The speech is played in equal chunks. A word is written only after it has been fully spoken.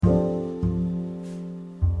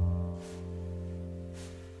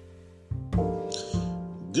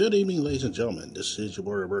Good evening, ladies and gentlemen. This is your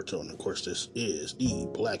boy Roberto, and of course, this is the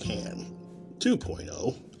Black Hand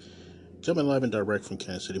 2.0. Coming live and direct from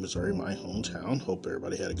Kansas City, Missouri, my hometown. Hope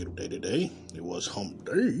everybody had a good day today. It was hump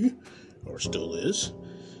day, or still is,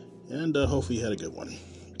 and hopefully you had a good one.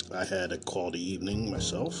 I had a quality evening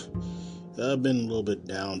myself. I've been a little bit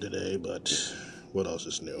down today, but what else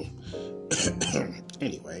is new?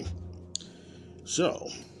 Anyway, so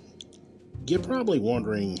you're probably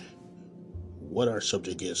wondering what our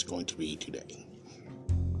subject is going to be today.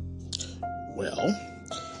 Well,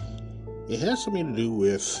 it has something to do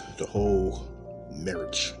with the whole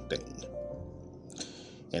marriage thing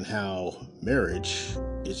and how marriage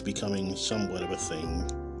is becoming somewhat of a thing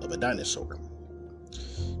of a dinosaur.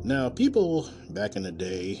 Now, people back in the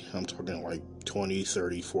day, I'm talking like 20,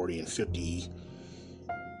 30, 40, and 50s,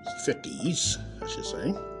 I should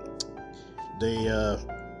say,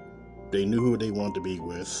 they knew who they wanted to be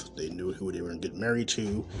with. They knew who they were going to get married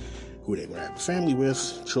to, who they were going to have a family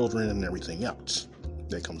with, children, and everything else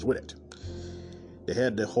that comes with it. They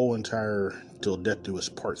had the whole entire till death do us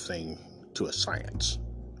part thing to a science,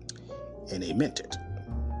 and they meant it.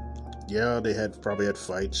 Yeah, they probably had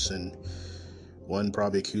fights, and one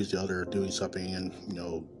probably accused the other of doing something, and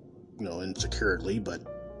insecurely, but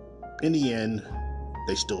in the end,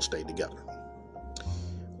 they still stayed together.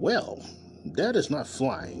 Well, that is not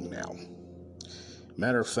flying now.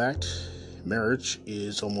 Matter of fact, marriage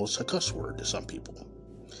is almost a cuss word to some people.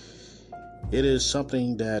 It is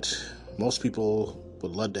something that most people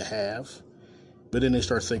would love to have, but then they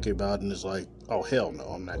start thinking about it and it's like, oh hell no,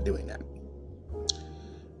 I'm not doing that.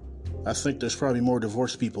 I think there's probably more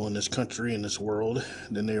divorced people in this country, in this world,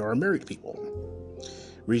 than there are married people.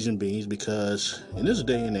 Reason being is because in this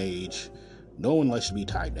day and age, no one likes to be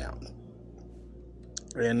tied down.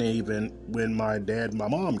 And even when my dad and my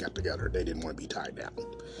mom got together, they didn't want to be tied down.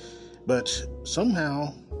 But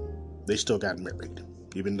somehow, they still got married,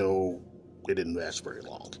 even though it didn't last very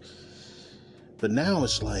long. But now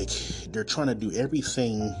it's like they're trying to do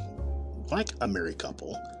everything like a married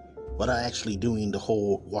couple, without actually doing the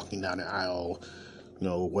whole walking down the aisle,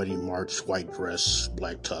 wedding march, white dress,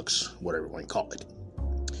 black tux, whatever you want to call it.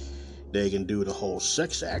 They can do the whole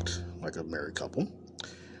sex act like a married couple.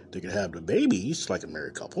 They can have the babies like a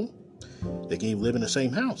married couple. They can even live in the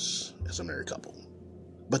same house as a married couple.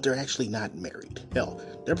 But they're actually not married. Hell,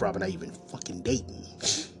 they're probably not even fucking dating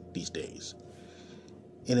these days.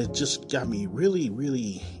 And it just got me really,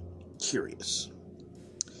 really curious.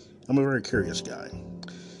 I'm a very curious guy.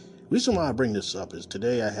 The reason why I bring this up is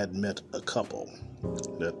today I had met a couple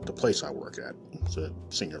at the place I work at. It's a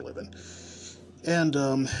senior living. And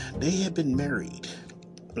they had been married.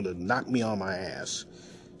 And it knocked me on my ass.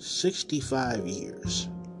 65 years.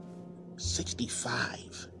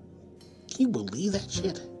 65. Can you believe that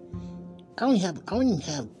shit? I don't even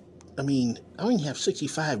have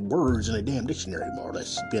 65 words in a damn dictionary, more or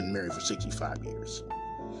less, been married for 65 years.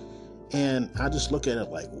 And I just look at it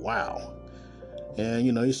like, wow. And,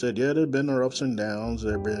 he said, yeah, there have been their ups and downs.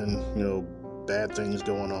 There have been, bad things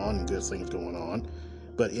going on and good things going on.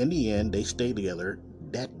 But in the end, they stayed together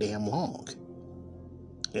that damn long.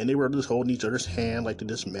 And they were just holding each other's hand like they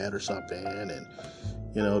just met or something. And,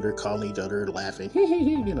 they're calling each other, laughing,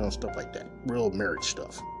 stuff like that. Real marriage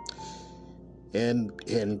stuff. And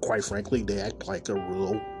quite frankly, they act like a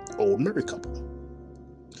real old married couple.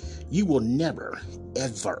 You will never,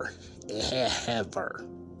 ever, ever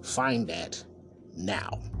find that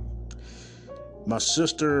now. My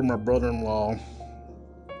sister and my brother-in-law,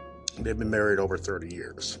 they've been married over 30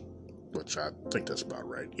 years. Which I think that's about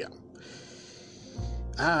right, yeah.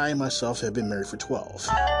 I, myself, have been married for 12.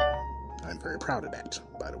 I'm very proud of that,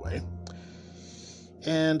 by the way.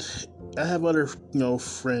 And I have other,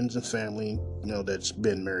 friends and family, that's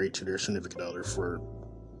been married to their significant other for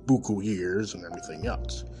buku years and everything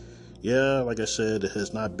else. Yeah, like I said, it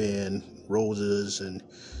has not been roses and,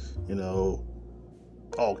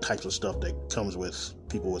 all types of stuff that comes with,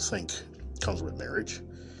 people would think comes with marriage.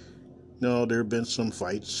 No, there have been some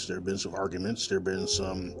fights, there have been some arguments, there have been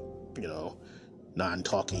some,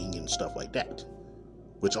 non-talking and stuff like that,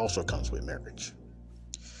 which also comes with marriage.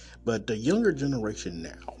 But the younger generation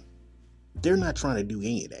now, they're not trying to do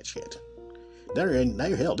any of that shit. They're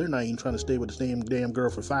not even trying to stay with the same damn girl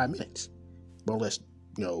for 5 minutes, more or less,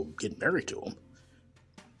 get married to them.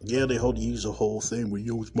 Yeah, they use the whole thing where,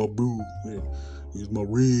 it's my boo, and it's my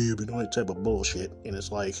rib, and all that type of bullshit, and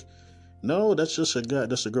it's like, no, that's just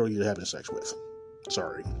that's a girl you're having sex with.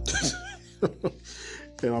 Sorry.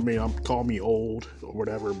 Call me old or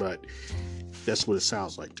whatever, but that's what it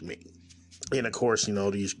sounds like to me. And of course,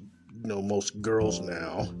 these, most girls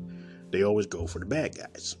now, they always go for the bad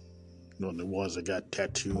guys. the ones that got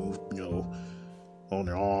tattooed, on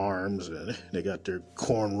their arms, and they got their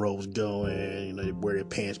cornrows going, they wear their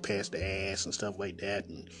pants past the ass and stuff like that,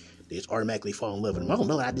 and they just automatically fall in love with him. Oh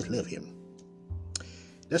no, I just love him.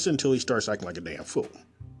 That's until he starts acting like a damn fool.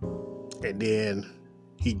 And then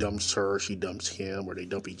he dumps her, she dumps him, or they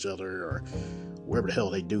dump each other, or whatever the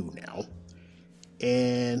hell they do now.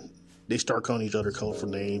 And they start calling each other colorful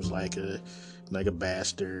names like a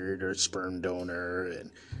bastard or a sperm donor,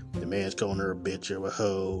 and the man's calling her a bitch or a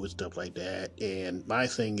hoe and stuff like that. And my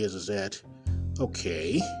thing is that,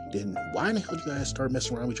 okay, then why in the hell did you guys start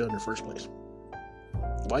messing around with each other in the first place?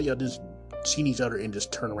 Why y'all just seen each other and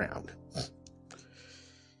just turn around?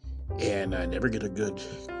 And I never get a good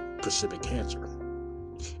specific answer,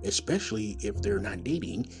 especially if they're not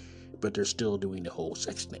dating, but they're still doing the whole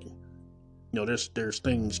sex thing. There's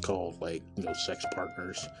things called sex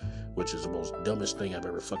partners, which is the most dumbest thing I've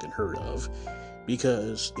ever fucking heard of.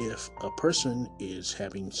 Because if a person is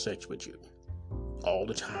having sex with you all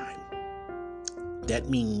the time, that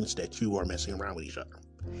means that you are messing around with each other.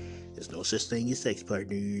 There's no such thing as sex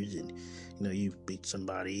partners, and you beat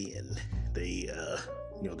somebody and they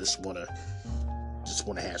just want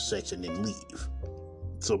to have sex and then leave.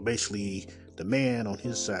 So basically, the man on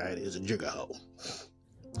his side is a jigga-hoe.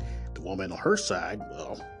 The woman on her side,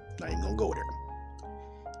 well, not even gonna go there.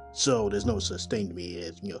 So there's no such thing to me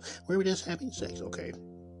as, we were just having sex, okay?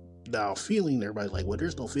 Now, everybody's like, well,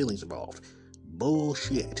 there's no feelings involved.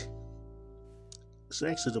 Bullshit.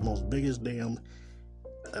 Sex is the most biggest damn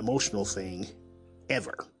emotional thing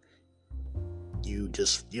ever. You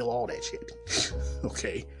just feel all that shit.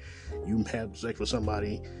 Okay? You have sex with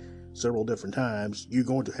somebody several different times, you're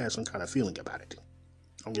going to have some kind of feeling about it.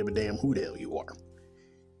 I don't give a damn who the hell you are.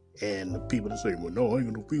 And the people that say, well, no, I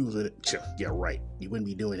ain't got no feelings in it. Yeah, right. You wouldn't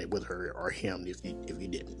be doing it with her or him if you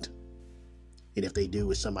didn't. And if they do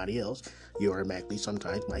with somebody else, you automatically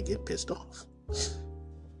sometimes might get pissed off.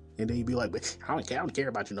 And then you'd be like, but I don't care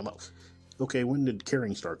about you no more. Okay, when did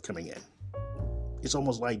caring start coming in? It's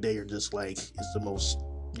almost like they are just like, it's the most,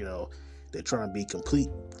 they're trying to be complete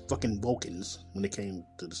fucking Vulcans when it came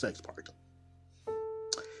to the sex part.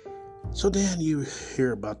 So then you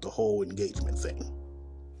hear about the whole engagement thing.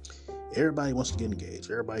 Everybody wants to get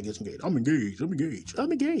engaged. Everybody gets engaged. I'm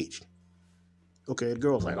engaged. Okay, the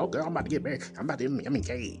girl's like, oh, girl, I'm about to get married. I'm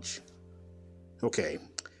engaged. Okay,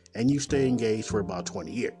 and you stay engaged for about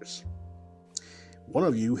 20 years. One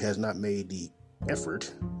of you has not made the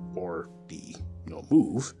effort or the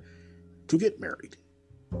move to get married.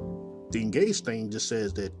 The engaged thing just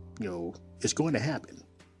says that, it's going to happen.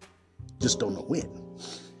 Just don't know when.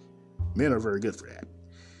 Men are very good for that.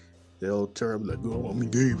 They'll turn like, oh, I'm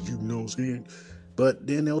engaged, you know what I'm saying? But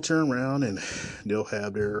then they'll turn around and they'll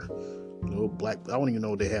have their, black, I don't even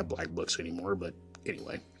know if they have black books anymore, but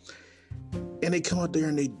anyway. And they come out there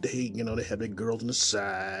and they have their girls on the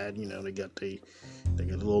side, they got a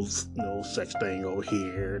little, sex thing over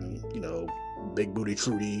here, and, big booty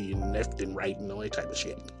Trudy and left and right and all that type of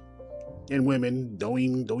shit. And women, don't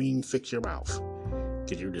even fix your mouth,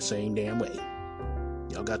 because you're the same damn way.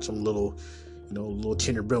 Y'all got some little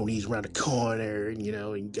tender bronies around the corner, and you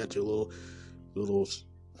got your little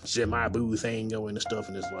semi-boo thing going and stuff,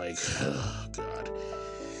 and it's like, oh, God.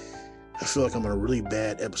 I feel like I'm in a really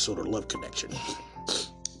bad episode of Love Connection,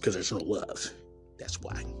 because there's no love. That's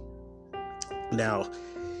why. Now,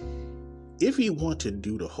 if you want to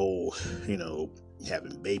do the whole,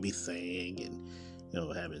 having baby thing, and,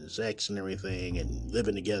 having sex and everything, and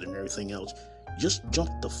living together and everything else, just jump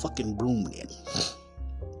the fucking broom in.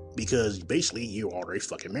 Because basically, you're already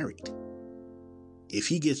fucking married. If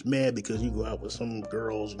he gets mad because you go out with some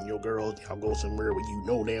girls and your girls, y'all go somewhere where you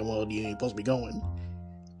know damn well you ain't supposed to be going,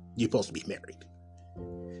 you're supposed to be married.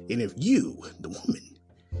 And if you, the woman,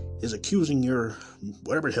 is accusing your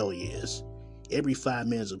whatever the hell he is every 5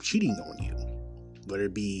 minutes of cheating on you, whether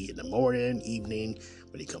it be in the morning, evening,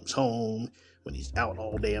 when he comes home, when he's out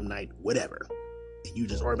all damn night, whatever, and you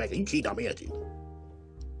just automatically, you cheat on me, aren't you?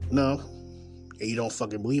 No, and you don't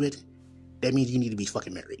fucking believe it, that means you need to be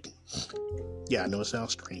fucking married. Yeah, I know it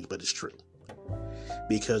sounds strange, but it's true.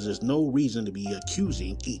 Because there's no reason to be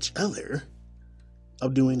accusing each other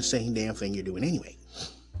of doing the same damn thing you're doing anyway.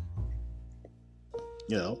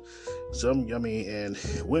 And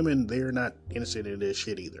women, they're not innocent in this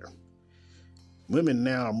shit either. Women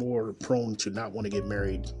now are more prone to not want to get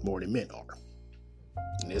married more than men are.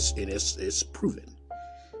 And it's proven.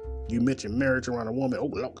 You mention marriage around a woman, oh,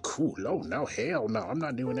 cool, no, hell no, I'm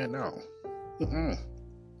not doing that now.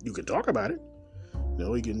 You can talk about it.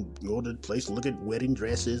 You can go to the place and look at wedding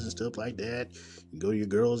dresses and stuff like that. You go to your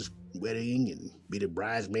girl's wedding and be the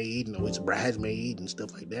bridesmaid and always a bridesmaid and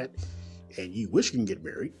stuff like that. and you wish you can get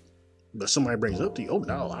married, but somebody brings it up to you, oh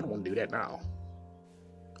no, I don't want to do that now.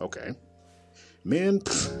 Okay. Men,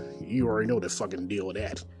 you already know the fucking deal with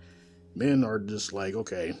that. Men are just like,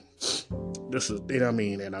 okay, this is, you know what I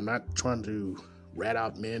mean? And I'm not trying to rat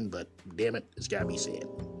out men, but damn it, it's gotta be said.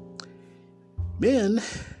 Men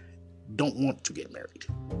don't want to get married.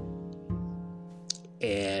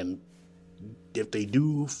 And if they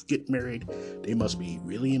do get married, they must be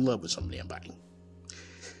really in love with somebody.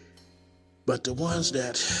 But the ones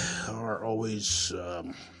that are always,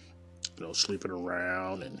 sleeping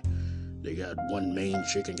around, and they got one main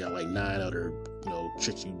chick and got like 9 other,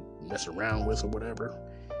 chicks you mess around with or whatever,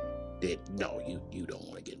 that no, you don't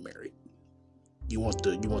want to get married. You want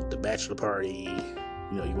the bachelor party.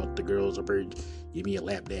 You want the girls up there give me a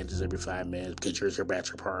lap dances every 5 minutes because it's your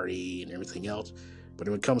bachelor party and everything else. But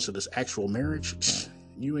when it comes to this actual marriage,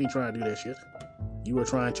 you ain't trying to do that shit. You are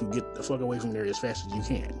trying to get the fuck away from there as fast as you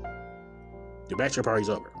can. The bachelor party's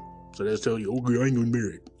over. So they'll tell you, okay, I ain't gonna be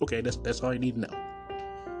married. Okay, that's all you need to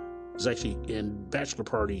know. It's actually, in bachelor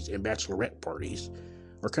parties and bachelorette parties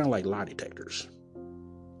are kind of like lie detectors.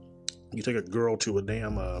 You take a girl to a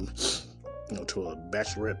damn, to a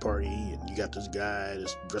bachelorette party, and you got this guy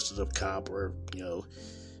that's dressed as a cop or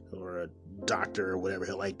a doctor or whatever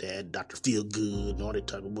hell like that, Dr. Feel Good and all that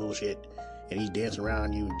type of bullshit, and he's dancing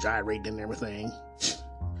around you and gyrating and everything.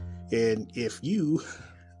 And if you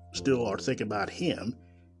still are thinking about him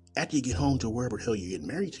after you get home to wherever the hell you get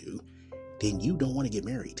married to, then you don't want to get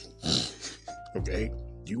married. Okay?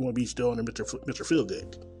 You want to be still under Mr. Feel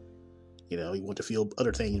Good. You want to feel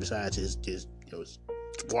other things besides his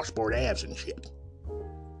washboard abs and shit.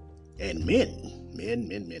 And men.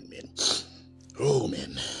 Oh,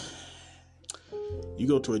 men. You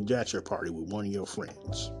go to a bachelor party with one of your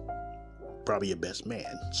friends, probably your best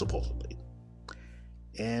man, supposedly.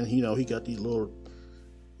 And, he got these little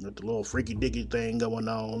freaky dicky thing going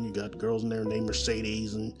on. You got girls in there named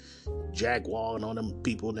Mercedes and Jaguar and all them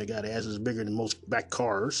people, and they got asses bigger than most back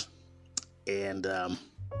cars. And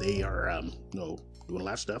they are, doing a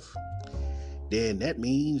lot of stuff. Then that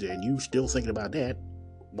means, and you still thinking about that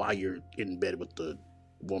while you're in bed with the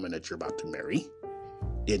woman that you're about to marry,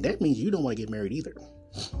 then that means you don't want to get married either.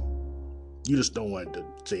 You just don't want to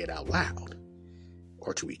say it out loud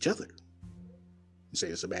or to each other. You say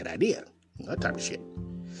it's a bad idea. That type of shit.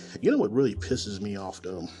 You know what really pisses me off,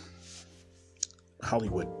 though?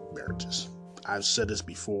 Hollywood marriages. I've said this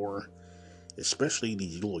before, especially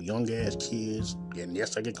these little young-ass kids, and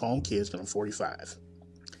yes, I can call them kids because I'm 45.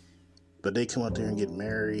 But they come out there and get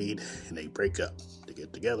married, and they break up. They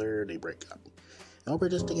get together, they break up. Oh, we're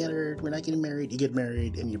just together, we're not getting married. You get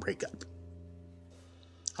married, and you break up.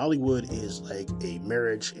 Hollywood is like a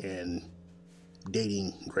marriage and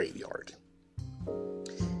dating graveyard.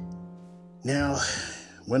 Now,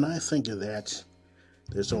 when I think of that,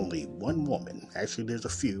 there's only one woman. Actually, there's a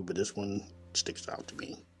few, but this one sticks out to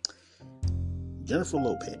me. Jennifer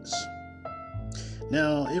Lopez.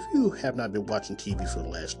 Now, if you have not been watching TV for the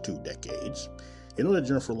last 2 decades, you know that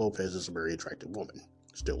Jennifer Lopez is a very attractive woman.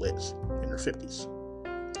 Still is, in her 50s.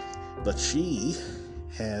 But she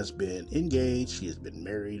has been engaged, she has been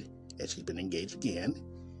married, and she's been engaged again.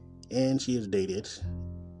 And she has dated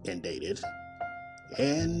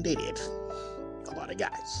a lot of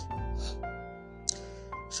guys.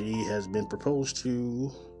 She has been proposed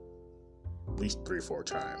to at least 3 or 4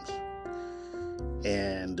 times.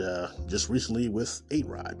 And just recently with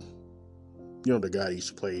A-Rod. The guy that used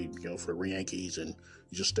to play, for the Yankees, and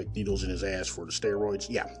you just stick needles in his ass for the steroids.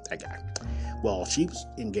 Yeah, that guy. Well, she was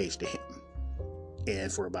engaged to him.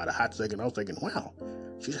 And for about a hot second, I was thinking, wow,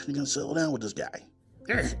 she's actually going to settle down with this guy.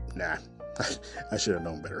 Nah, I should have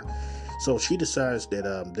known better. So she decides that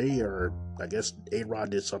they are, I guess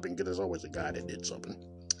A-Rod did something, because there's always a guy that did something.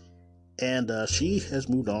 And she has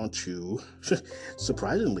moved on to,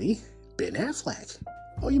 surprisingly, Ben Affleck.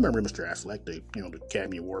 Oh, you remember Mr. Affleck, the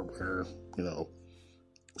Academy Award winner,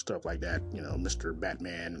 stuff like that, Mr.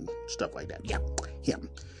 Batman and stuff like that. Yeah, him.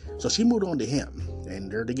 So she moved on to him,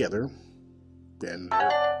 and they're together, and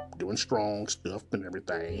they're doing strong stuff and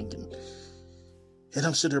everything. And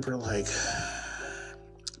I'm sitting there like,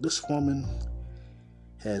 this woman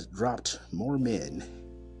has dropped more men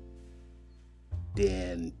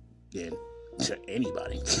than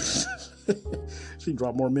anybody. She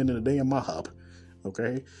dropped more men than a damn mop,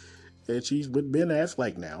 okay? And she's with Ben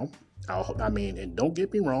Affleck now. And don't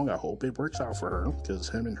get me wrong, I hope it works out for her, because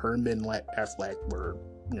him and Ben Affleck were,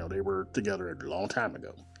 they were together a long time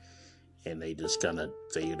ago, and they just kind of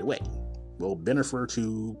faded away. Well, Bennifer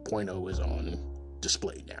 2.0 is on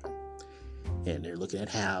display now, and they're looking at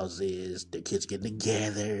houses, the kids getting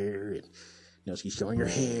together, and She's showing her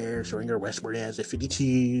hair, showing her westward ass at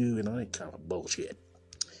 52, and all that kind of bullshit.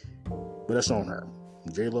 But that's on her.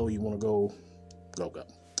 J-Lo, you want to go? Go.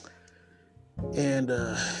 And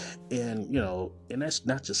that's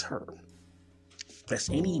not just her. That's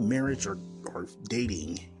any marriage or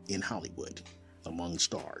dating in Hollywood among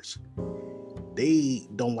stars. They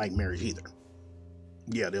don't like marriage either.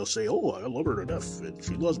 Yeah, they'll say, oh, I love her to death, and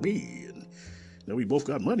she loves me, and we both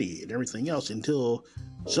got money and everything else, until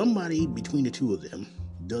somebody between the two of them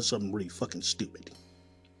does something really fucking stupid.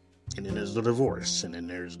 And then there's the divorce, and then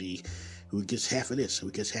there's the who gets half of this, who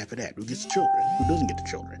gets half of that, who gets the children, who doesn't get the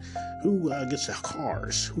children, who gets the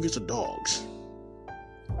cars, who gets the dogs.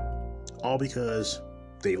 All because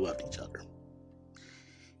they loved each other.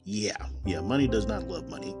 Yeah, money does not love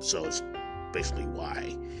money, so it's basically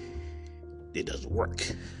why it doesn't work.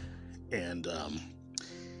 And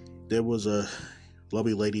there was a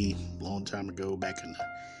lovely lady a long time ago, back in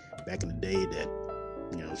the day,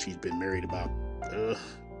 that she's been married about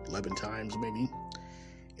 11 times maybe,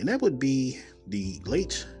 and that would be the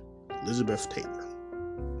late Elizabeth Taylor.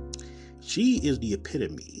 She is the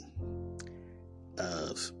epitome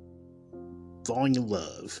of falling in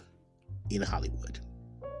love in Hollywood.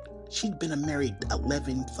 She'd been married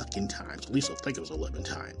 11 fucking times. At least I think it was 11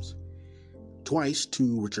 times. Twice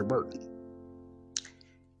to Richard Burton.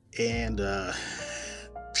 And,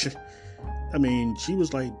 she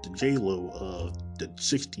was like the J-Lo of the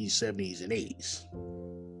 60s, 70s, and 80s.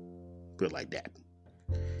 Put it like that.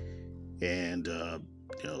 And,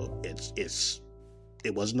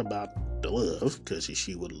 it wasn't about the love, because if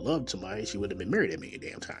she would have loved somebody, she would have been married that many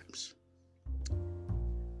damn times.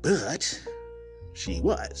 But she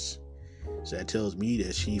was. So that tells me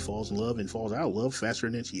that she falls in love and falls out of love faster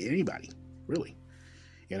than anybody, really.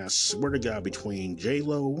 And I swear to God, between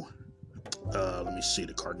J-Lo, let me see,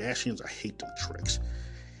 the Kardashians, I hate them tricks.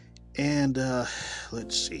 And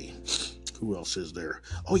let's see, who else is there?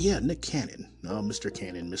 Oh yeah, Nick Cannon. No, Mr.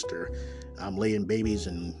 Cannon, I'm laying babies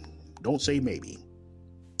and don't say maybe.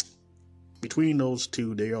 Between those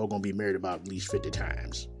two, they're all gonna be married about at least 50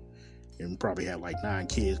 times. And probably have like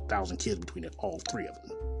 9,000 kids between all three of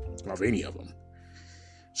them, or of any of them.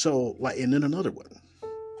 So, and then another one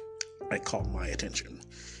that caught my attention.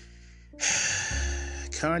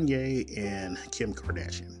 Kanye and Kim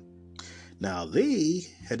Kardashian. Now, they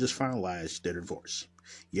had just finalized their divorce.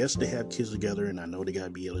 Yes, they have kids together, and I know they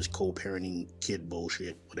gotta be this co-parenting kid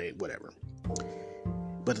bullshit, whatever.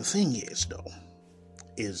 But the thing is, though,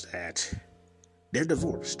 is that they're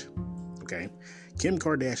divorced. Okay? Kim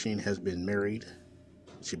Kardashian has been married.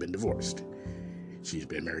 She's been divorced. She's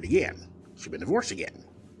been married again. She's been divorced again.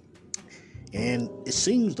 And it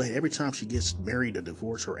seems like every time she gets married or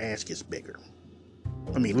divorced, her ass gets bigger.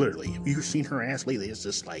 I mean, literally. Have you seen her ass lately? It's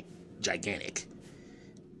just like gigantic.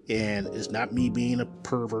 And it's not me being a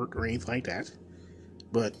pervert or anything like that.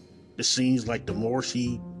 But it seems like the more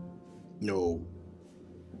she,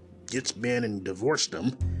 gets men and divorced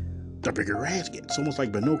them, the bigger her ass gets. It's almost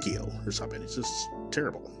like Pinocchio or something. It's just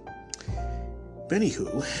terrible. But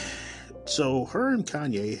anywho, so her and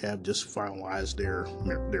Kanye have just finalized their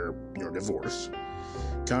divorce.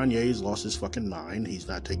 Kanye's lost his fucking mind. He's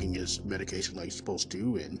not taking his medication like he's supposed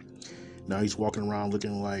to, and now he's walking around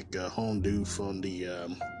looking like a home dude from the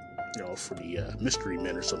for the Mystery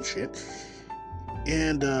Men or some shit.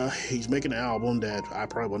 And he's making an album that I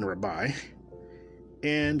probably will never buy.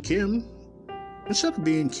 And Kim, instead of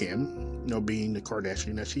being Kim, being the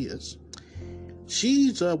Kardashian that she is,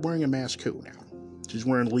 she's wearing a mask too now. She's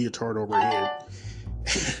wearing a leotard over her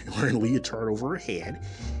head.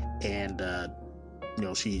 And,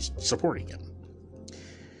 she's supporting him.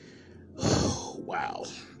 Oh, wow.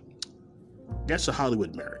 That's a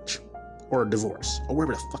Hollywood marriage. Or a divorce. Or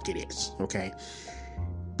whatever the fuck it is, okay?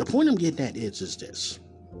 The point I'm getting at is this.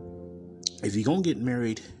 If you're gonna get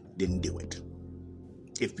married, then do it.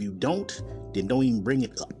 If you don't, then don't even bring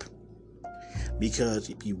it up. Because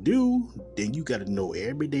if you do, then you gotta know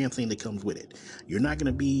every damn thing that comes with it. You're not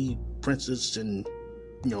gonna be princess and,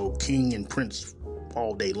 king and prince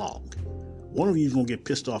all day long. One of you is gonna get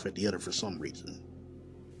pissed off at the other for some reason.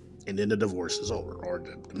 And then the divorce is over. Or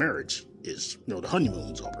the marriage is, the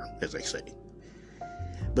honeymoon's over, as they say.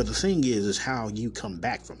 But the thing is how you come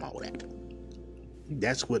back from all that.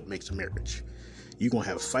 That's what makes a marriage. You're going to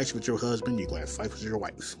have fights with your husband. You're going to have fights with your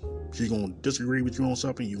wife. She's going to disagree with you on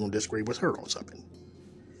something. You're going to disagree with her on something.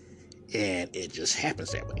 And it just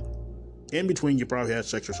happens that way. In between, you probably have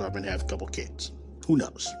sex or something and have a couple kids. Who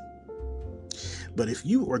knows? But if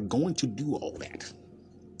you are going to do all that,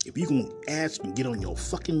 if you can ask and get on your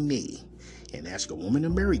fucking knee and ask a woman to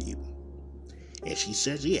marry you, and she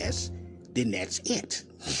says yes, then that's it.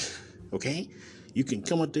 Okay? You can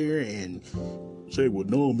come up there and say, well,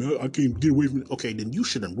 no, man, I can't get away from it. Okay, then you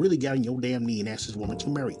should have really got on your damn knee and asked this woman to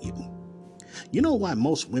marry you. You know why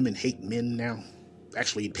most women hate men now?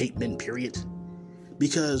 Actually, hate men, period.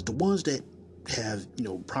 Because the ones that have,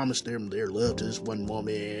 promised their love to this one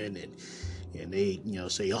woman and they,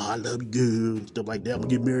 say, oh, I love you good, and stuff like that, I'm gonna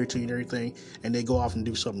get married to you and everything, and they go off and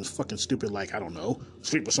do something fucking stupid like, I don't know,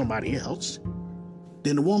 sleep with somebody else,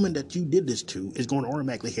 then the woman that you did this to is going to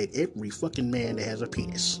automatically hate every fucking man that has a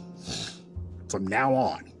penis. From now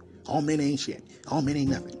on. All men ain't shit. All men ain't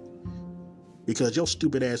nothing. Because your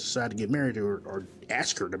stupid ass decided to get married to her or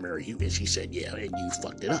ask her to marry you, and she said yeah, and you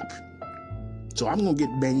fucked it up. So I'm going to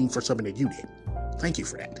get banged for something that you did. Thank you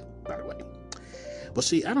for that, by the way. But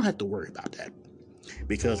see, I don't have to worry about that.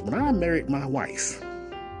 Because when I married my wife,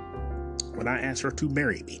 when I asked her to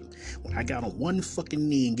marry me, when I got on one fucking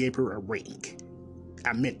knee and gave her a ring,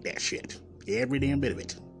 I meant that shit. Every damn bit of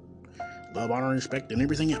it. Love, honor, and respect, and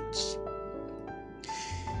everything else.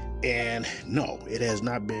 And no, it has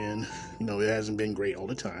not been, it hasn't been great all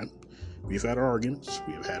the time. We've had our arguments,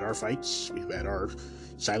 we've had our fights, we've had our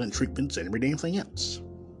silent treatments, and every damn thing else.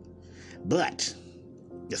 But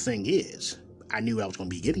the thing is, I knew I was going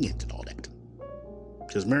to be getting into all that.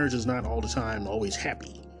 Because marriage is not all the time always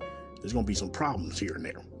happy. There's going to be some problems here and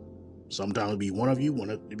there. Sometimes it'll be one of you,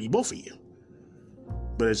 it'll be both of you.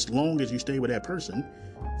 But as long as you stay with that person,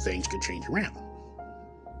 things can change around.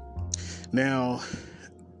 Now,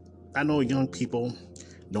 I know young people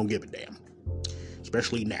don't give a damn,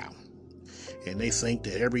 especially now. And they think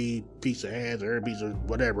that every piece of ass or every piece of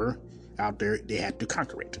whatever out there, they have to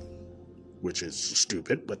conquer it, which is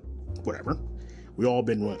stupid, but whatever. We all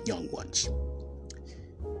been young once.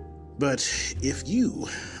 But if you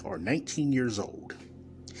are 19 years old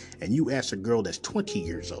and you ask a girl that's 20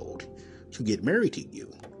 years old to get married to you,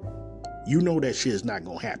 you know that shit is not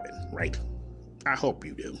going to happen, right? I hope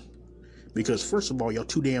you do. Because first of all, you're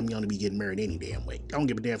too damn young to be getting married any damn way. I don't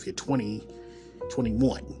give a damn if you're 20,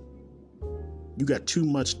 21. You got too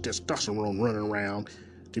much testosterone running around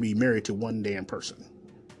to be married to one damn person.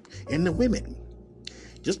 And the women,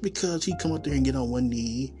 just because he come up there and get on one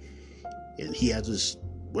knee and he has this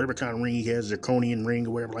whatever kind of ring he has, zirconian ring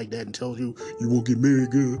or whatever like that, and tells you won't get married,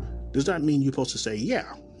 girl, does that mean you're supposed to say,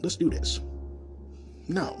 yeah, let's do this?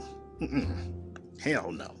 No.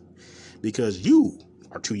 Hell no. Because you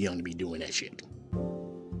are too young to be doing that shit.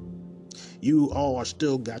 You all are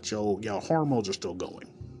still got your hormones are still going.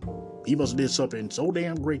 He must have did something so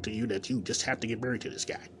damn great to you that you just have to get married to this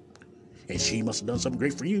guy. And she must have done something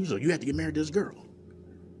great for you, so you have to get married to this girl.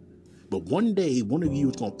 But one day, one of you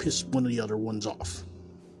is going to piss one of the other ones off.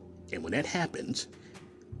 And when that happens,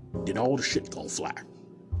 then all the shit's going to fly.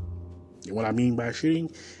 And what I mean by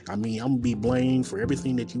shitting, I mean I'm going to be blamed for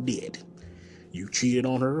everything that you did. You cheated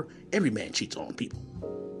on her. Every man cheats on people.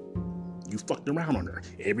 You fucked around on her.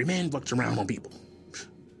 Every man fucks around on people.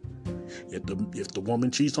 If the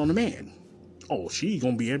woman cheats on the man, oh, she's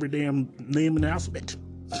gonna be every damn name in the alphabet.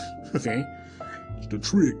 Okay? She's the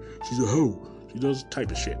trick. She's a hoe. She does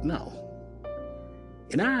type of shit. No.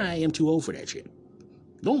 And I am too old for that shit.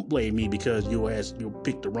 Don't blame me because you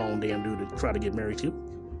picked the wrong damn dude to try to get married to.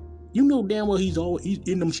 You know damn well he's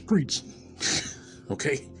in them streets.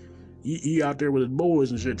 Okay? He out there with his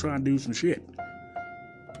boys and shit trying to do some shit.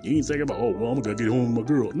 You ain't thinking about, oh, well, I'm gonna get home with my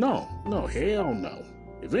girl. No, hell no.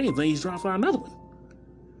 If anything, he's trying to find another one.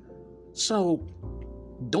 So,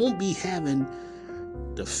 don't be having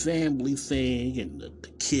the family thing and the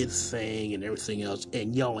kid thing and everything else,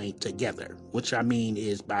 and y'all ain't together. Which I mean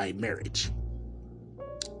is by marriage.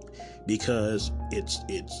 Because it's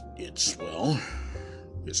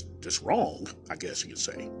just wrong, I guess you could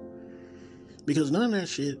say. Because none of that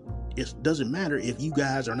shit, it doesn't matter if you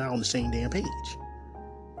guys are not on the same damn page.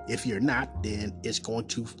 If you're not, then it's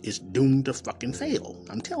doomed to fucking fail.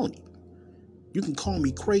 I'm telling you. You can call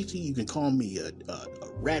me crazy. You can call me a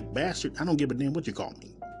rat bastard. I don't give a damn what you call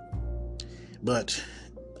me. But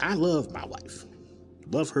I love my wife.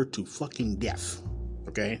 Love her to fucking death.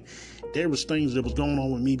 Okay? There was things that was going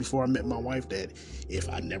on with me before I met my wife that if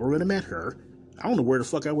I never would have met her, I don't know where the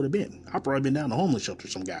fuck I would have been. I'd probably been down the homeless shelter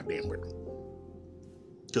some goddamn where.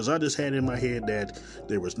 Because I just had in my head that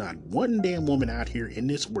there was not one damn woman out here in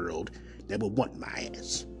this world that would want my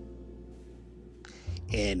ass.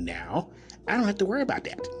 And now, I don't have to worry about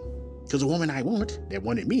that. Because the woman I want, that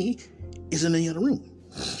wanted me, is in the other room.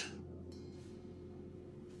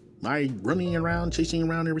 My running around, chasing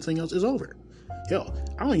around, everything else is over. Hell,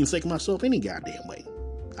 I don't even think of myself any goddamn way.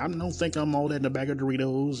 I don't think I'm all that in the bag of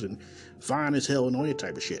Doritos and fine as hell and all that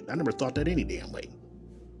type of shit. I never thought that any damn way.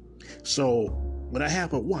 So, when I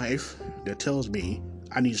have a wife that tells me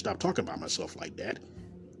I need to stop talking about myself like that.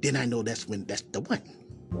 Then I know that's the one.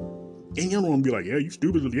 And you don't want to be like, yeah, you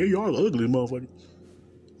stupid, yeah, you are ugly, motherfucker.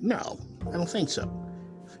 No, I don't think so.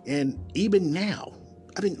 And even now,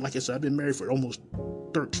 I've been married for almost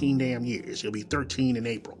 13 damn years. It'll be 13 in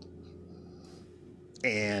April.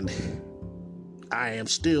 And I am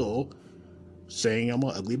still saying I'm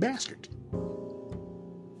an ugly bastard.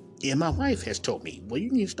 And my wife has told me, well, you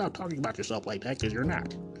need to stop talking about yourself like that because you're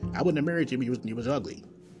not. I wouldn't have married you if you was ugly.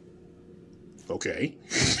 Okay.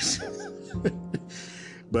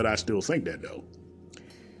 But I still think that, though.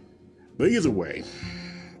 But either way,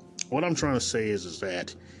 what I'm trying to say is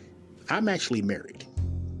that I'm actually married.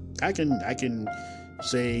 I can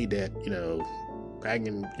say that, I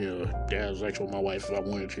can, have sex with my wife if I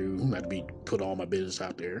wanted to, not to be put all my business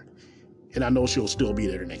out there. And I know she'll still be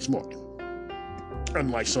there the next morning.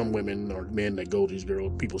 Unlike some women or men that go to these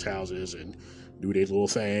people's houses and do their little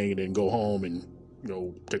thing and then go home and,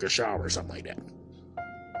 take a shower or something like that.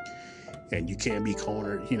 And you can't be calling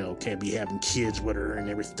her, can't be having kids with her and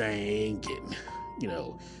everything and,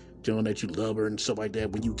 telling that you love her and stuff like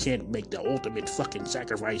that when you can't make the ultimate fucking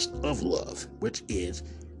sacrifice of love, which is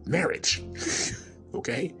marriage.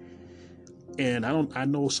 Okay? And I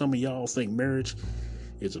know some of y'all think marriage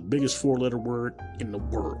is the biggest 4-letter word in the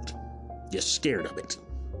world. You're scared of it.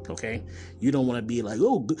 Okay? You don't want to be like,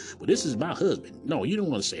 oh, well, this is my husband. No, you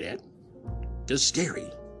don't want to say that. It's scary.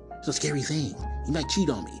 It's a scary thing. He might cheat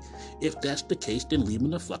on me. If that's the case, then leave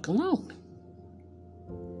him the fuck alone.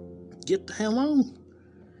 Get the hell on.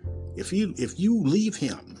 If you leave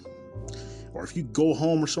him, or if you go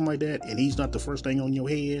home or something like that, and he's not the first thing on your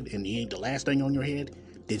head, and he ain't the last thing on your head,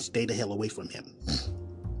 then stay the hell away from him.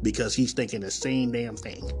 Because he's thinking the same damn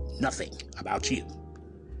thing. Nothing about you.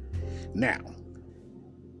 Now,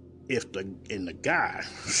 if the guy,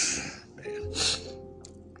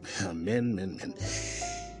 men,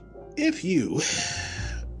 if you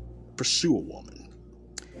pursue a woman,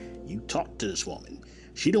 you talk to this woman,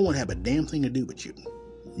 she don't want to have a damn thing to do with you.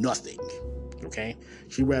 Nothing. Okay?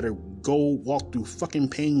 She'd rather go walk through fucking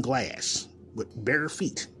pane glass with bare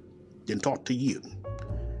feet than talk to you.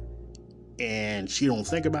 And she don't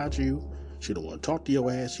think about you. She don't want to talk to your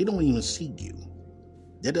ass. She don't even see you.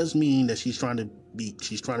 That doesn't mean that she's trying to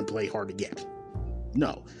play hard to get.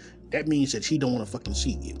 No. That means that she don't want to fucking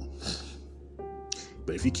see you.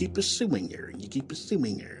 But if you keep pursuing her, and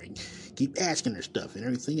keep asking her stuff and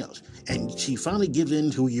everything else, and she finally gives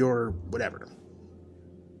in to your whatever,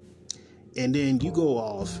 and then you go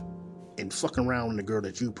off and fuck around with the girl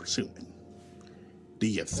that you're pursuing, do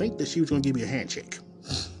you think that she was going to give you a handshake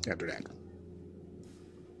after that?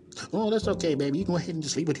 Oh, that's okay, baby. You go ahead and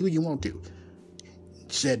just sleep with who you want to.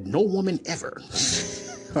 Said no woman ever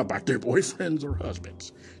about their boyfriends or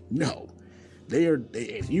husbands. No.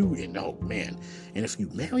 If you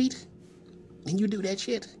married and you do that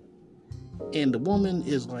shit, and the woman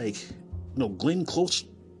is like, Glenn Close,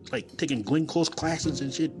 like taking Glenn Close classes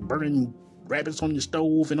and shit, burning rabbits on your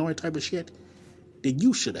stove and all that type of shit, then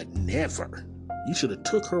you should have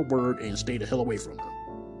took her word and stayed the hell away from her.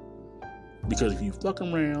 Because if you fuck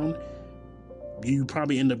around, you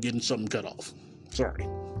probably end up getting something cut off. Sorry.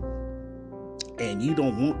 And you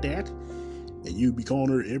don't want that. And you be calling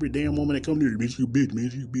her every damn woman that comes near you, bitch, you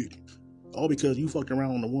bitch. All because you fucked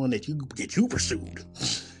around on the one that you pursued.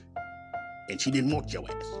 And she didn't want your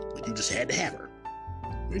ass. But you just had to have her.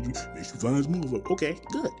 Made you find this motherfucker. Okay,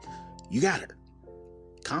 good. You got her.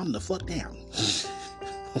 Calm the fuck down.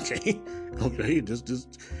 Okay, just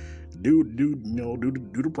do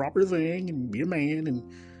the proper thing and be a man, and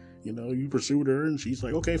you pursued her and she's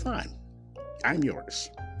like, okay, fine. I'm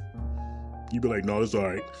yours. You be like, no, it's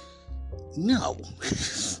alright. No.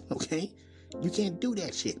 Okay? You can't do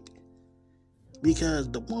that shit.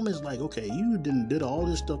 Because the woman's like, okay, you did all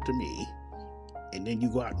this stuff to me, and then you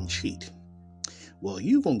go out and cheat. Well,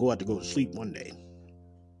 you gonna go out to go to sleep one day,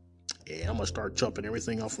 and I'm gonna start chopping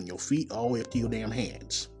everything off from your feet all the way up to your damn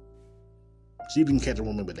hands. See if you can catch a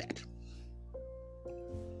woman with that.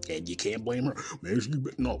 And you can't blame her.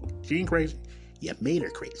 No, she ain't crazy. You made her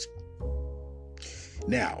crazy.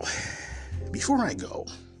 Now, before I go,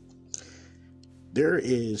 there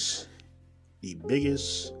is the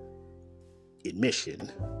biggest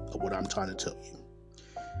admission of what I'm trying to tell you.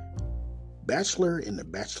 Bachelor and the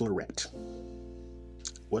Bachelorette.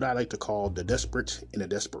 What I like to call the desperate and the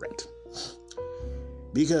desperate.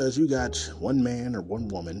 Because you got one man or one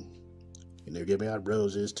woman, and they're giving out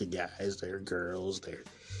roses to guys, they're girls, they're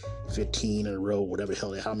 15 in a row, whatever the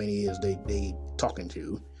hell, how many is they talking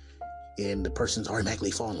to, and the person's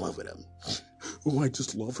automatically fall in love with them. Oh, I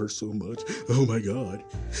just love her so much. Oh my God.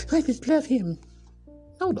 I just love him.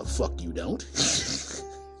 No, the fuck you don't.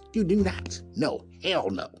 You do not. No,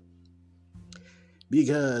 hell no.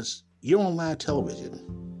 Because you're on live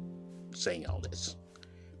television saying all this.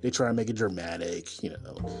 They try to make it dramatic,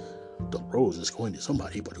 the rose is going to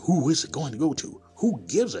somebody, but who is it going to go to? Who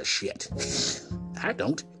gives a shit? I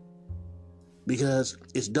don't. Because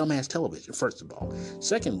it's dumbass television, first of all.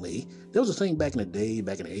 Secondly, there was a thing back in the day,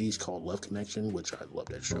 back in the 80s, called Love Connection, which I love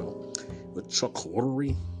that show, with Chuck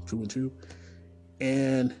Clottery, 2 and 2.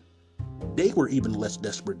 And they were even less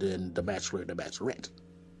desperate than The Bachelor and The Bachelorette.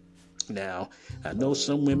 Now, I know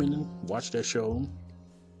some women watch that show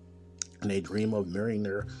and they dream of marrying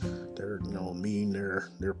their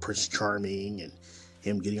Prince Charming and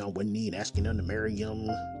him getting on one knee and asking them to marry him.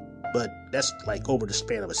 But that's like over the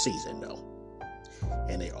span of a season, though.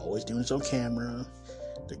 And they're always doing this on camera.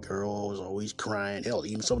 The girl is always crying. Hell,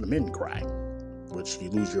 even some of the men cry. Which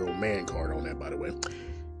you lose your old man card on that, by the way.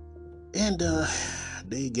 And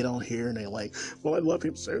they get on here and they're like, well, I love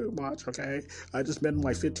him so much, okay? I just met him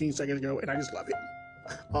like 15 seconds ago and I just love him.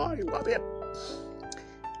 I love him.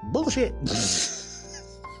 Bullshit.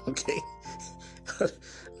 Okay?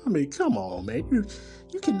 I mean, come on, man.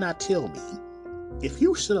 You cannot tell me. If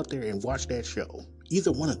you sit up there and watch that show,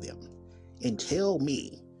 either one of them, and tell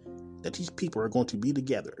me that these people are going to be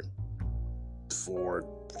together for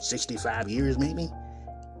 65 years maybe,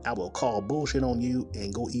 I will call bullshit on you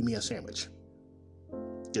and go eat me a sandwich.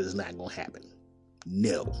 Because it's not going to happen.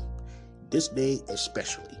 No. This day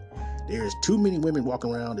especially. There's too many women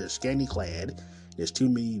walking around, they're scantily clad. There's too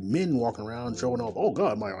many men walking around showing off, oh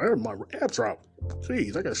God, my abs are out.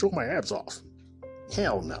 Jeez, I gotta show my abs off.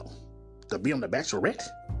 Hell no. To be on The Bachelorette?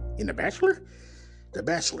 In The Bachelor? The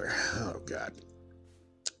Bachelor. Oh God.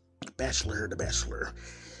 The Bachelor.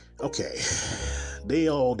 Okay.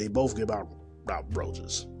 They both give out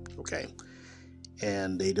roses. Okay.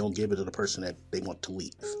 And they don't give it to the person that they want to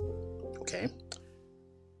leave. Okay.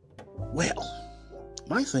 Well,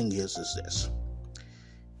 my thing is this.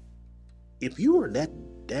 If you are that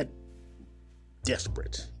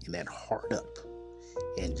desperate and that hard up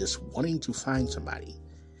and just wanting to find somebody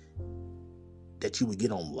that you would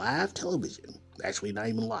get on live television, actually not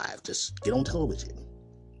even live, just get on television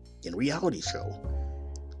in a reality show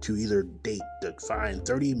to either find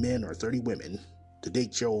 30 men or 30 women to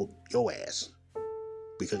date your ass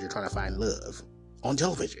because you're trying to find love on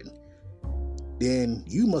television, then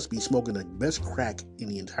you must be smoking the best crack in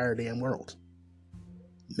the entire damn world.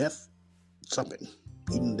 Meth, something.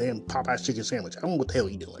 Eating damn Popeye's chicken sandwich. I don't know what the hell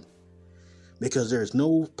you're doing. Because there's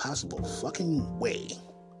no possible fucking way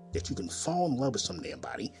that you can fall in love with some damn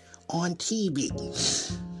body on TV.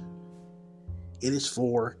 It is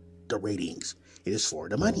for the ratings. It is for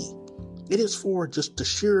the money. It is for just the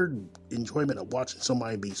sheer enjoyment of watching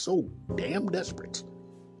somebody be so damn desperate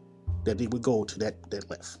that they would go to that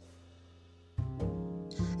left.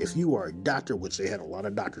 If you are a doctor, which they had a lot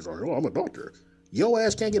of doctors on, oh, I'm a doctor. Your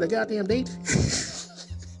ass can't get a goddamn date?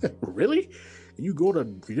 Really? You go to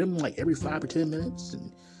them like every 5 or 10 minutes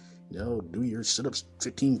and, do your sit-ups,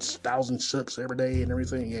 15,000 sit-ups every day and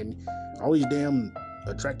everything, and all these damn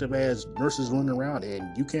attractive ass nurses running around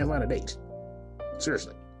and you can't find a date.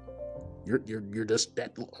 Seriously. You're just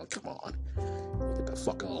that, oh, come on. Get the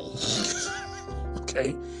fuck on.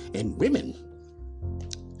 Okay? And women.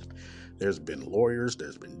 There's been lawyers,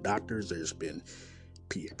 there's been doctors, there's been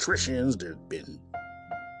pediatricians, there's been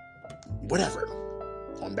whatever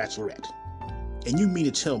on Bachelorette. And you mean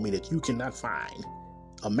to tell me that you cannot find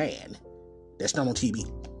a man that's not on TV?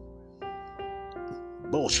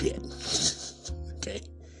 Bullshit. Okay?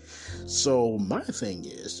 So my thing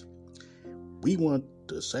is, we want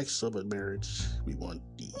the sex of a marriage, we want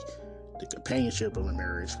the companionship of a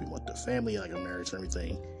marriage, we want the family like a marriage and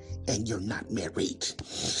everything, and you're not married.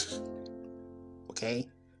 Okay?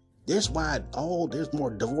 That's why there's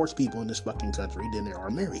more divorced people in this fucking country than there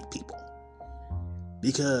are married people.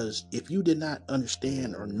 Because if you did not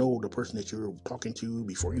understand or know the person that you were talking to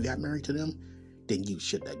before you got married to them, then you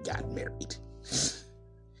shouldn't have got married.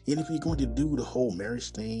 And if you're going to do the whole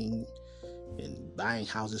marriage thing and buying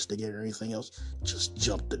houses together and everything else, just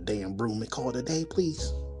jump the damn broom and call it a day,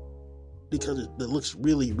 please. Because it looks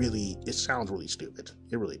really, really, it sounds really stupid.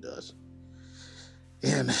 It really does.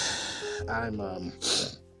 And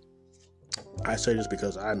I say this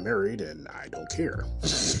because I'm married and I don't care.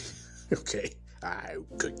 Okay? I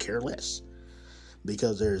could care less.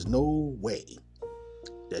 Because there's no way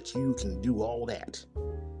that you can do all that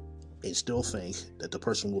and still think that the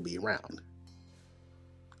person will be around.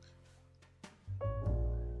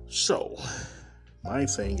 So, my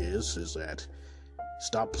thing is that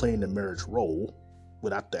stop playing the marriage role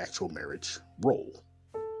without the actual marriage role.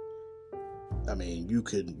 I mean, you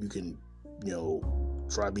can,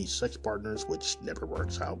 try to be sex partners, which never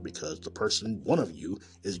works out because one of you,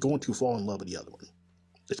 is going to fall in love with the other one.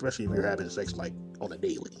 Especially if you're having sex like on a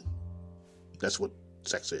daily. That's what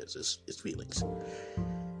sex is. It's feelings.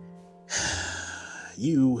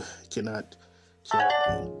 You cannot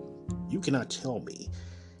tell me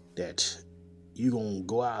that you're gonna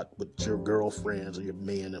go out with your girlfriends or your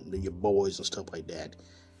men or your boys and stuff like that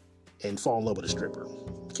and fall in love with a stripper.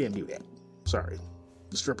 You can't do that. Sorry.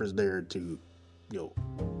 The stripper's there to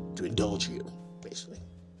indulge you, basically.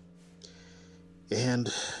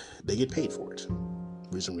 And they get paid for it.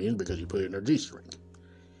 Reason being because you put it in their G-string.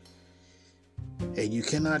 And you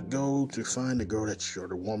cannot go to find the girl or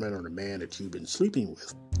the woman or the man that you've been sleeping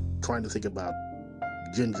with, trying to think about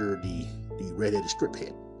Ginger, the redheaded strip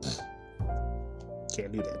head.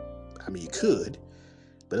 Can't do that. I mean, you could,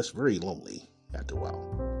 but it's very lonely after a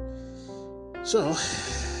while. So,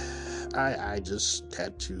 I just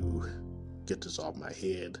had to get this off my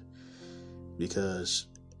head because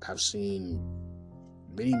I've seen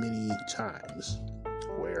many, many times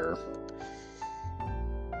where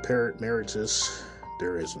parent marriages,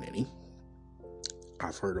 there isn't any.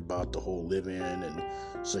 I've heard about the whole live-in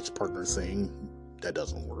and sex partner thing. That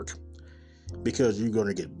doesn't work because you're going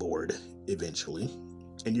to get bored eventually,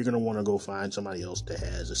 and you're going to want to go find somebody else that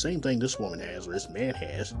has the same thing this woman has or this man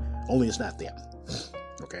has, only it's not them.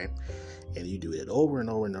 Okay? And you do it over and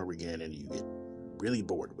over and over again, and you get really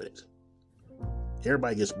bored with it.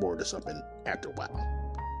 Everybody gets bored of something after a while.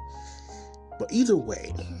 But either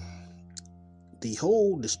way, the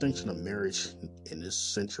whole distinction of marriage in this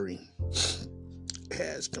century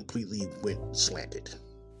has completely went slanted.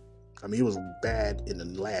 I mean, it was bad in the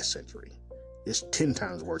last century. It's 10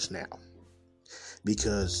 times worse now.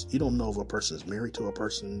 Because you don't know if a person is married to a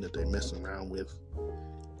person that they're messing around with,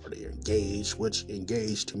 or they're engaged, which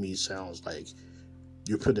engaged to me sounds like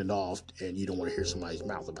you're putting it off and you don't want to hear somebody's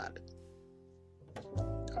mouth about it.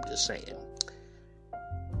 I'm just saying.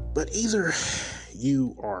 But either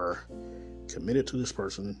you are committed to this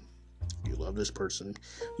person, you love this person,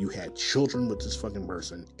 you had children with this fucking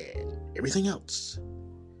person, and everything else,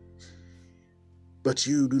 but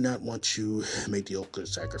you do not want to make the ultimate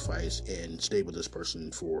sacrifice and stay with this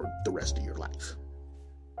person for the rest of your life.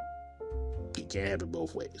 You can't have it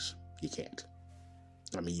both ways. You can't.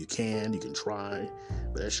 I mean, you can try,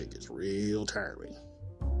 but that shit gets real tiring.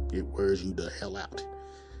 It wears you the hell out.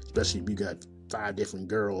 Especially if you got 5 different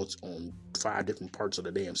girls on 5 different parts of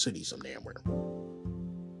the damn city some damn where.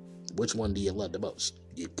 Which one do you love the most?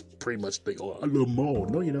 You pretty much think, oh, I love them all.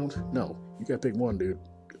 No, you don't. No, you gotta pick one, dude.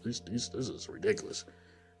 This is ridiculous.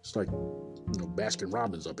 It's like, Baskin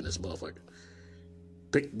Robbins up in this motherfucker.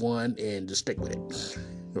 Pick one and just stick with it.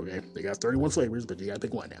 Okay? They got 31 flavors, but you gotta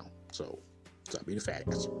pick one now. So, stop being a fat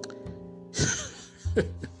ass.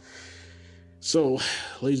 So,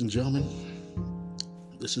 ladies and gentlemen,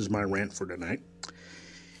 this is my rant for tonight.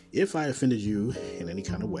 If I offended you in any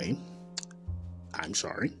kind of way, I'm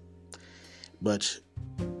sorry. But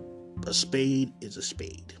a spade is a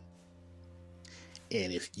spade.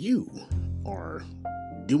 And if you are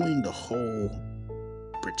doing the whole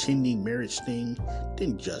pretending marriage thing,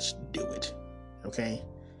 then just do it. Okay?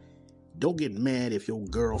 Don't get mad if your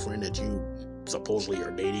girlfriend that you supposedly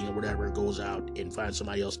are dating or whatever goes out and finds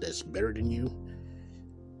somebody else that's better than you,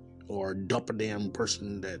 or dump a damn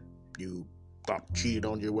person that you thought cheated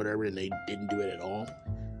on you or whatever and they didn't do it at all.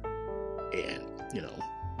 And,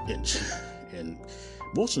 and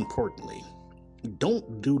most importantly,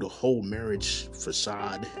 don't do the whole marriage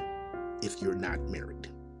facade if you're not married.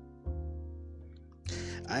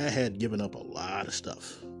 I had given up a lot of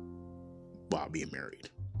stuff while being married.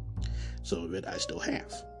 Some of it I still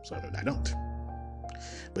have, some of it I don't.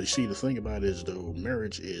 But you see, the thing about it is, though,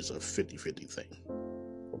 marriage is a 50-50 thing.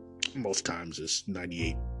 Most times it's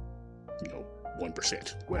 98,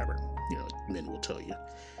 1%, whatever, men will tell you.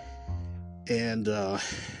 And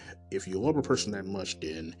if you love a person that much,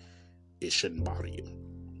 then it shouldn't bother you.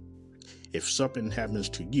 If something happens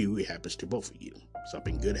to you, it happens to both of you.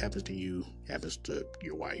 Something good happens to you, happens to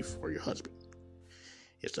your wife or your husband.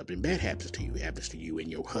 If something bad happens to you, it happens to you and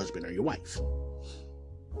your husband or your wife.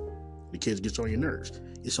 The kids gets on your nerves.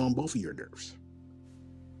 It's on both of your nerves.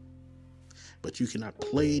 But you cannot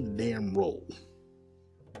play the damn role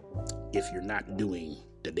if you're not doing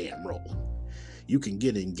the damn role. You can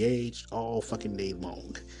get engaged all fucking day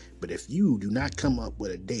long, but if you do not come up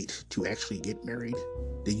with a date to actually get married,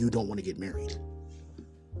 then you don't want to get married.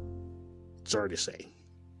 Sorry to say.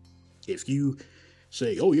 If you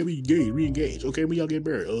say, oh, yeah, we engaged. Okay, when y'all get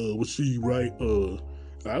married? We'll see, right?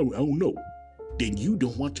 I don't know. Then you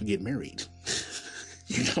don't want to get married.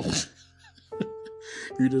 You don't.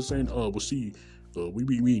 You're just saying, well, see,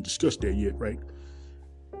 we ain't discussed that yet, right?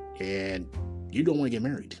 And you don't want to get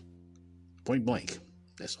married. Point blank.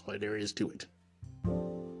 That's all there is to it.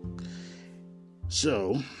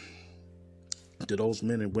 So, to those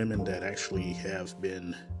men and women that actually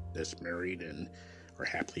that's married and are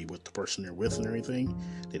happy with the person they're with and everything,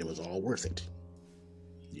 then it was all worth it.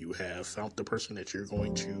 You have found the person that you're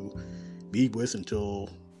going to be with until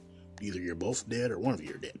either you're both dead or one of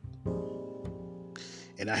you are dead.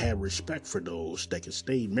 And I have respect for those that can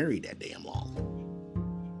stay married that damn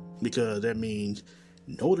long. Because that means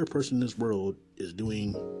no other person in this world is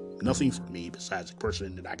doing nothing for me besides the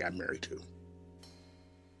person that I got married to.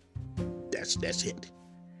 That's it.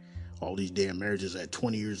 All these damn marriages at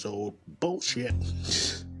 20 years old, bullshit.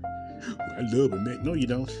 I love her, man. No, you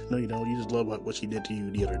don't. You just love what she did to you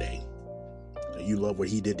the other day. You love what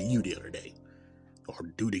he did to you the other day, or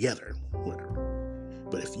do together, whatever.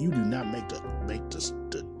 But if you do not make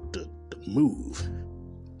the move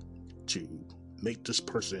to make this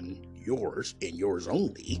person yours and yours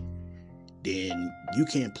only, then you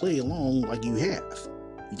can't play along like you have.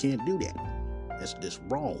 You can't do that. That's just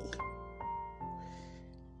wrong.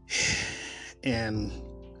 And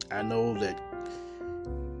I know that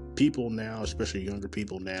people now, especially younger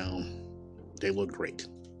people now, they look great.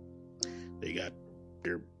 They got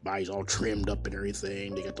their bodies all trimmed up and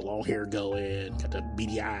everything. They got the long hair going, got the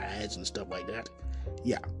beady eyes and stuff like that.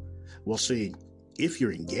 Yeah. Well, see, if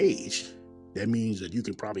you're engaged, that means that you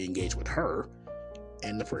can probably engage with her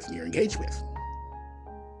and the person you're engaged with.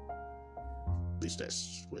 At least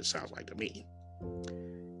that's what it sounds like to me.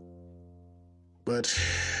 But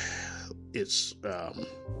it's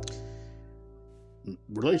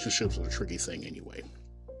relationships are a tricky thing anyway.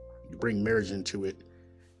 You bring marriage into it,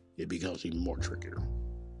 it becomes even more trickier.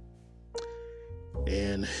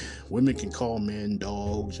 And women can call men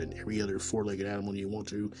dogs and every other four-legged animal you want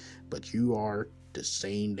to, but you are the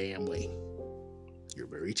same damn way. You're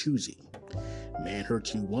very choosy. Man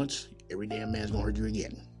hurts you once, every damn man's gonna hurt you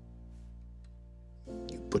again.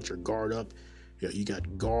 You put your guard up. You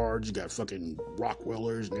got guards, you got fucking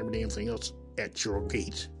Rockwellers and every damn thing else at your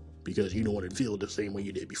gate because you don't want to feel the same way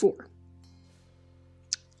you did before.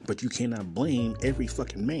 But you cannot blame every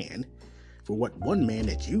fucking man for what one man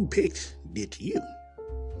that you picked did to you.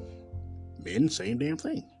 Men, same damn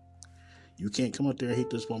thing. You can't come up there and hate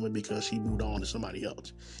this woman because she moved on to somebody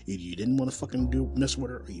else. Either you didn't want to fucking mess with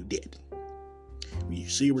her or you did. When you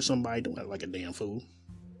see her with somebody, don't act like a damn fool.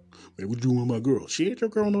 Man, what you doing with my girl? She ain't your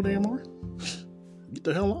girl no damn more. Get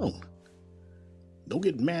the hell on. Don't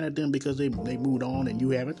get mad at them because they moved on and you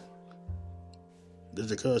haven't. Just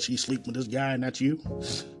because she's sleeping with this guy and not you.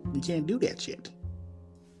 You can't do that shit.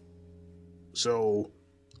 So,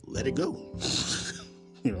 let it go.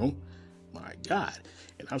 My God.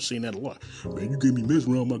 And I've seen that a lot. Man, you gave me mess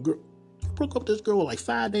around my girl. You broke up with this girl like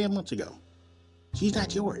 5 damn months ago. She's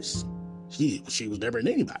not yours. She was never in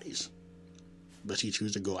anybody's. But she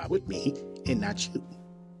chose to go out with me and not you.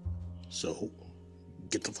 So,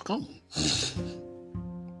 get the fuck on.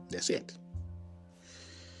 That's it.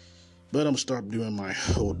 But I'm going to start doing my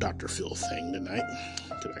whole Dr. Phil thing tonight.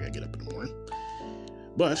 Because I got to get up in the morning.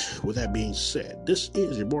 But, with that being said, this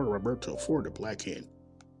is your boy Roberto for the Black Hand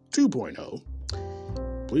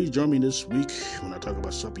 2.0. Please join me this week when I talk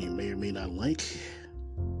about something you may or may not like.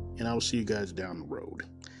 And I will see you guys down the road.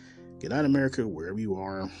 Good night, America, wherever you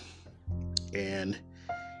are. And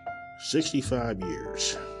 65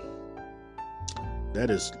 years. That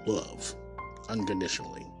is love,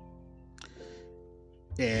 unconditionally.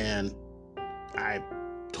 And I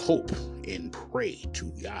hope and pray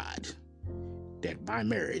to God that my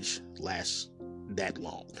marriage lasts that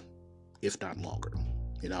long, if not longer.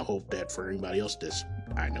 And I hope that for anybody else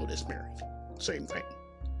I know that's married, same thing.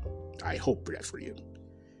 I hope that for you.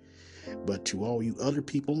 But to all you other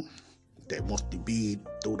people that want to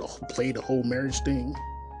play the whole marriage thing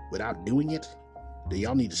without doing it, then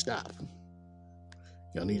y'all need to stop.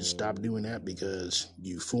 Y'all need to stop doing that because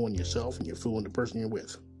you fooling yourself and you're fooling the person you're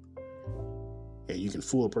with. And you can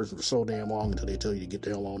fool a person for so damn long until they tell you to get the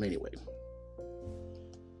hell on anyway.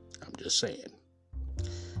 I'm just saying.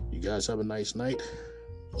 You guys have a nice night.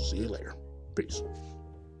 See you later. Peace.